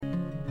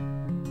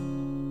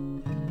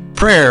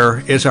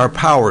Prayer is Our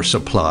Power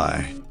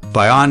Supply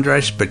by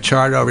Andres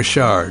Pichardo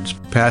Richards,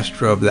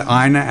 pastor of the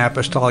Ina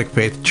Apostolic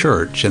Faith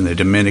Church in the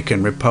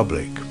Dominican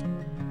Republic.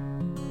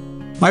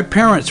 My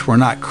parents were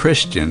not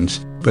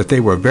Christians, but they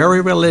were very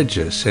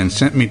religious and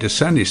sent me to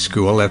Sunday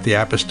school at the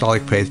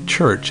Apostolic Faith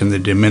Church in the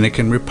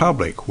Dominican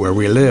Republic, where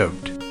we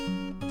lived.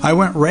 I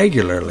went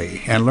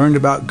regularly and learned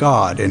about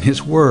God and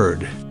His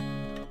Word.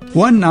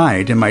 One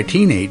night in my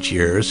teenage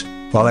years,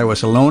 while I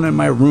was alone in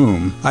my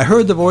room, I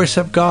heard the voice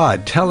of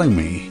God telling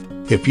me,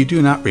 "If you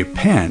do not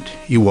repent,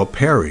 you will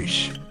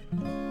perish."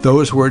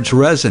 Those words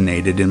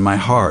resonated in my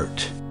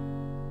heart.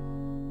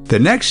 The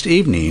next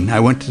evening,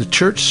 I went to the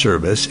church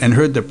service and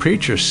heard the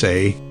preacher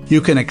say, "You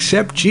can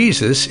accept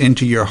Jesus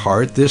into your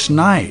heart this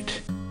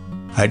night."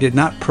 I did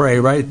not pray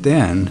right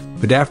then,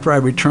 but after I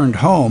returned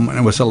home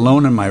and was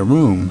alone in my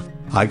room,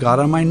 I got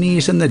on my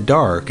knees in the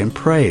dark and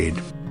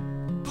prayed.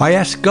 I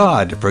asked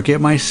God to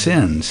forgive my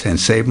sins and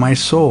save my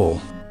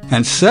soul,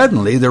 and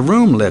suddenly the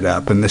room lit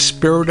up and the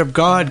Spirit of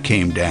God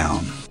came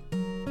down.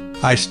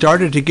 I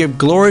started to give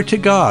glory to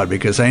God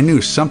because I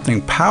knew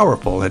something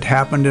powerful had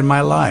happened in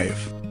my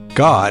life.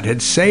 God had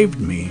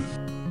saved me.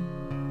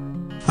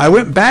 I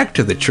went back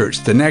to the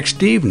church the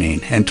next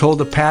evening and told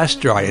the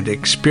pastor I had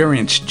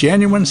experienced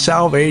genuine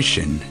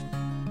salvation.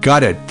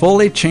 God had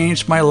fully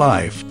changed my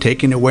life,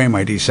 taking away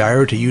my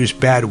desire to use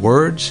bad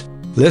words,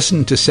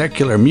 listen to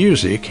secular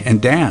music, and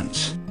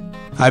dance.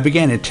 I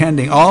began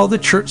attending all the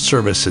church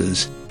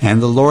services,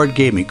 and the Lord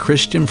gave me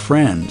Christian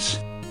friends.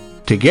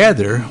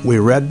 Together, we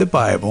read the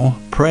Bible,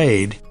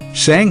 prayed,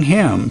 sang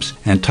hymns,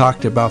 and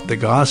talked about the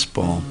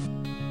gospel.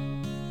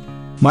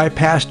 My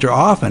pastor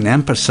often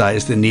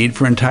emphasized the need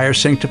for entire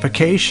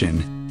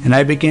sanctification, and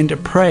I began to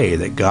pray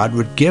that God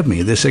would give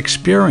me this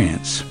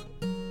experience.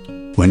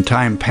 When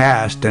time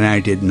passed and I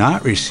did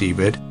not receive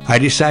it, I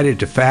decided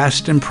to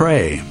fast and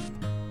pray.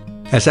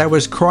 As I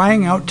was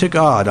crying out to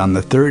God on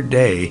the third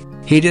day,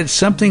 He did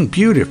something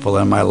beautiful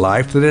in my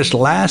life that has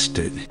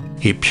lasted.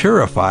 He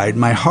purified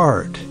my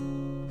heart.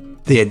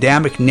 The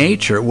Adamic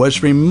nature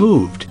was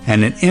removed,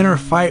 and an inner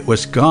fight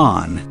was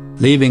gone,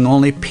 leaving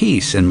only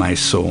peace in my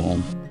soul.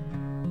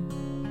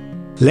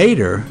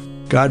 Later,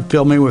 God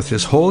filled me with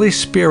His Holy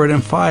Spirit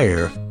and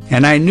fire,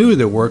 and I knew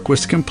the work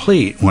was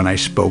complete when I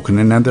spoke in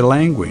another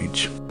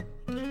language.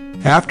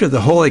 After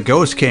the Holy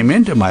Ghost came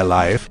into my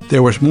life,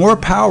 there was more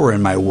power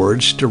in my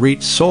words to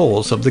reach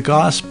souls of the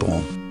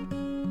gospel.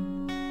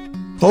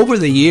 Over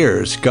the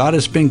years, God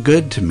has been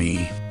good to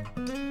me.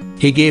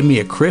 He gave me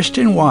a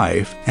Christian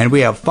wife, and we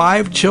have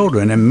 5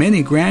 children and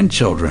many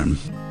grandchildren.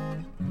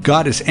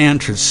 God has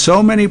answered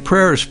so many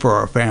prayers for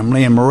our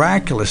family in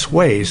miraculous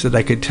ways that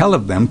I could tell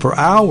of them for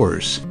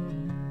hours.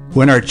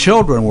 When our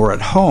children were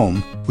at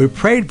home, we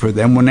prayed for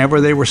them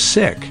whenever they were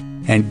sick,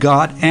 and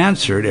God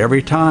answered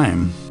every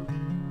time.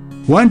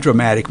 One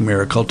dramatic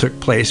miracle took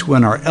place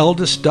when our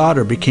eldest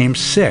daughter became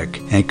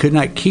sick and could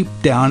not keep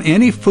down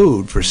any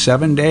food for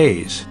 7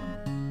 days.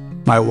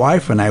 My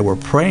wife and I were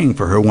praying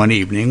for her one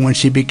evening when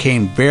she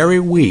became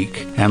very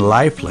weak and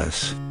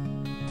lifeless.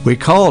 We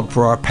called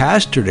for our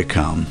pastor to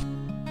come.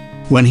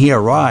 When he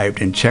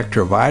arrived and checked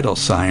her vital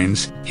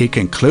signs, he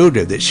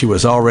concluded that she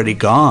was already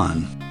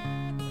gone.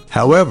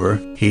 However,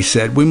 he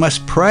said we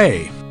must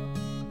pray.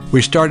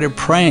 We started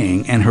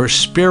praying and her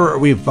spirit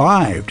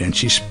revived and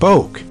she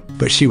spoke,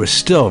 but she was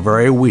still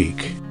very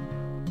weak.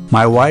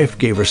 My wife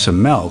gave her some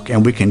milk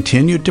and we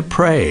continued to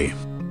pray.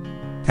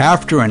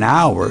 After an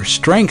hour,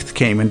 strength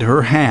came into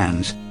her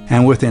hands,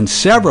 and within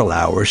several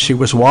hours she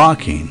was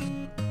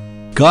walking.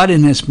 God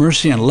in His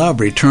mercy and love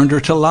returned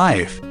her to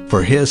life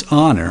for His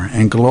honor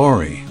and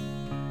glory.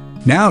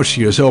 Now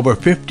she is over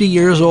 50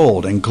 years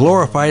old and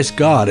glorifies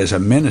God as a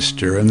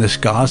minister in this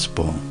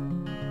gospel.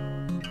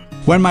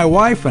 When my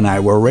wife and I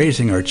were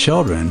raising our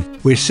children,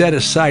 we set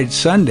aside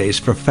Sundays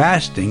for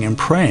fasting and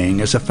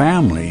praying as a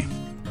family.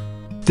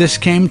 This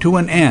came to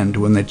an end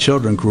when the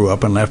children grew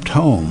up and left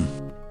home.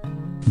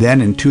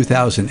 Then in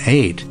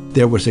 2008,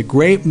 there was a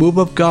great move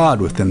of God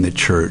within the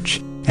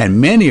church,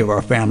 and many of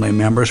our family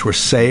members were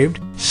saved,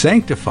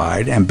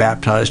 sanctified, and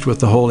baptized with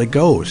the Holy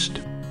Ghost.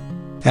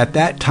 At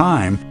that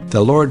time,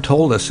 the Lord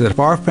told us that if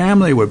our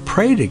family would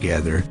pray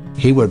together,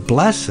 He would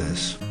bless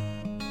us.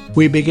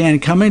 We began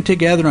coming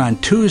together on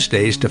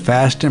Tuesdays to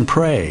fast and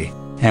pray,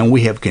 and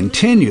we have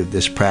continued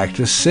this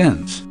practice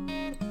since.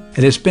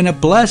 It has been a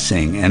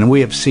blessing, and we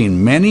have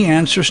seen many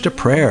answers to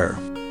prayer.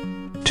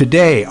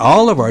 Today,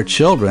 all of our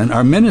children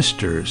are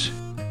ministers.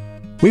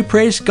 We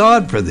praise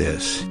God for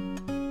this.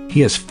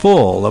 He is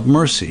full of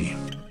mercy.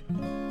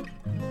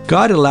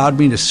 God allowed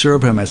me to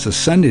serve Him as a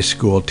Sunday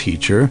school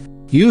teacher,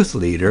 youth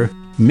leader,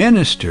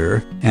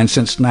 minister, and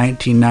since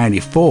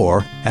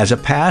 1994, as a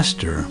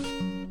pastor.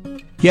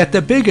 Yet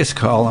the biggest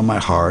call on my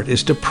heart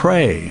is to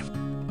pray.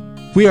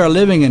 We are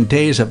living in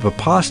days of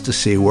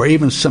apostasy where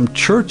even some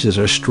churches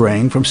are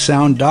straying from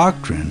sound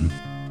doctrine.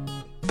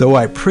 Though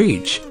I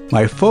preach,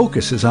 my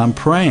focus is on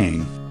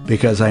praying,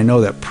 because I know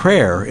that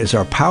prayer is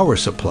our power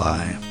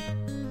supply.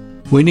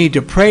 We need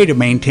to pray to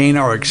maintain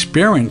our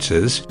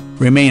experiences,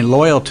 remain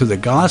loyal to the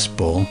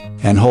gospel,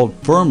 and hold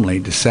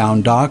firmly to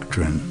sound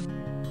doctrine.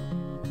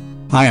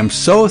 I am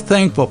so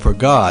thankful for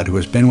God who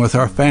has been with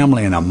our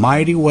family in a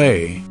mighty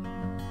way.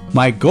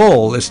 My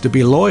goal is to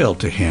be loyal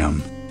to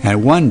Him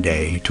and one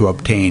day to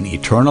obtain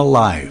eternal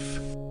life.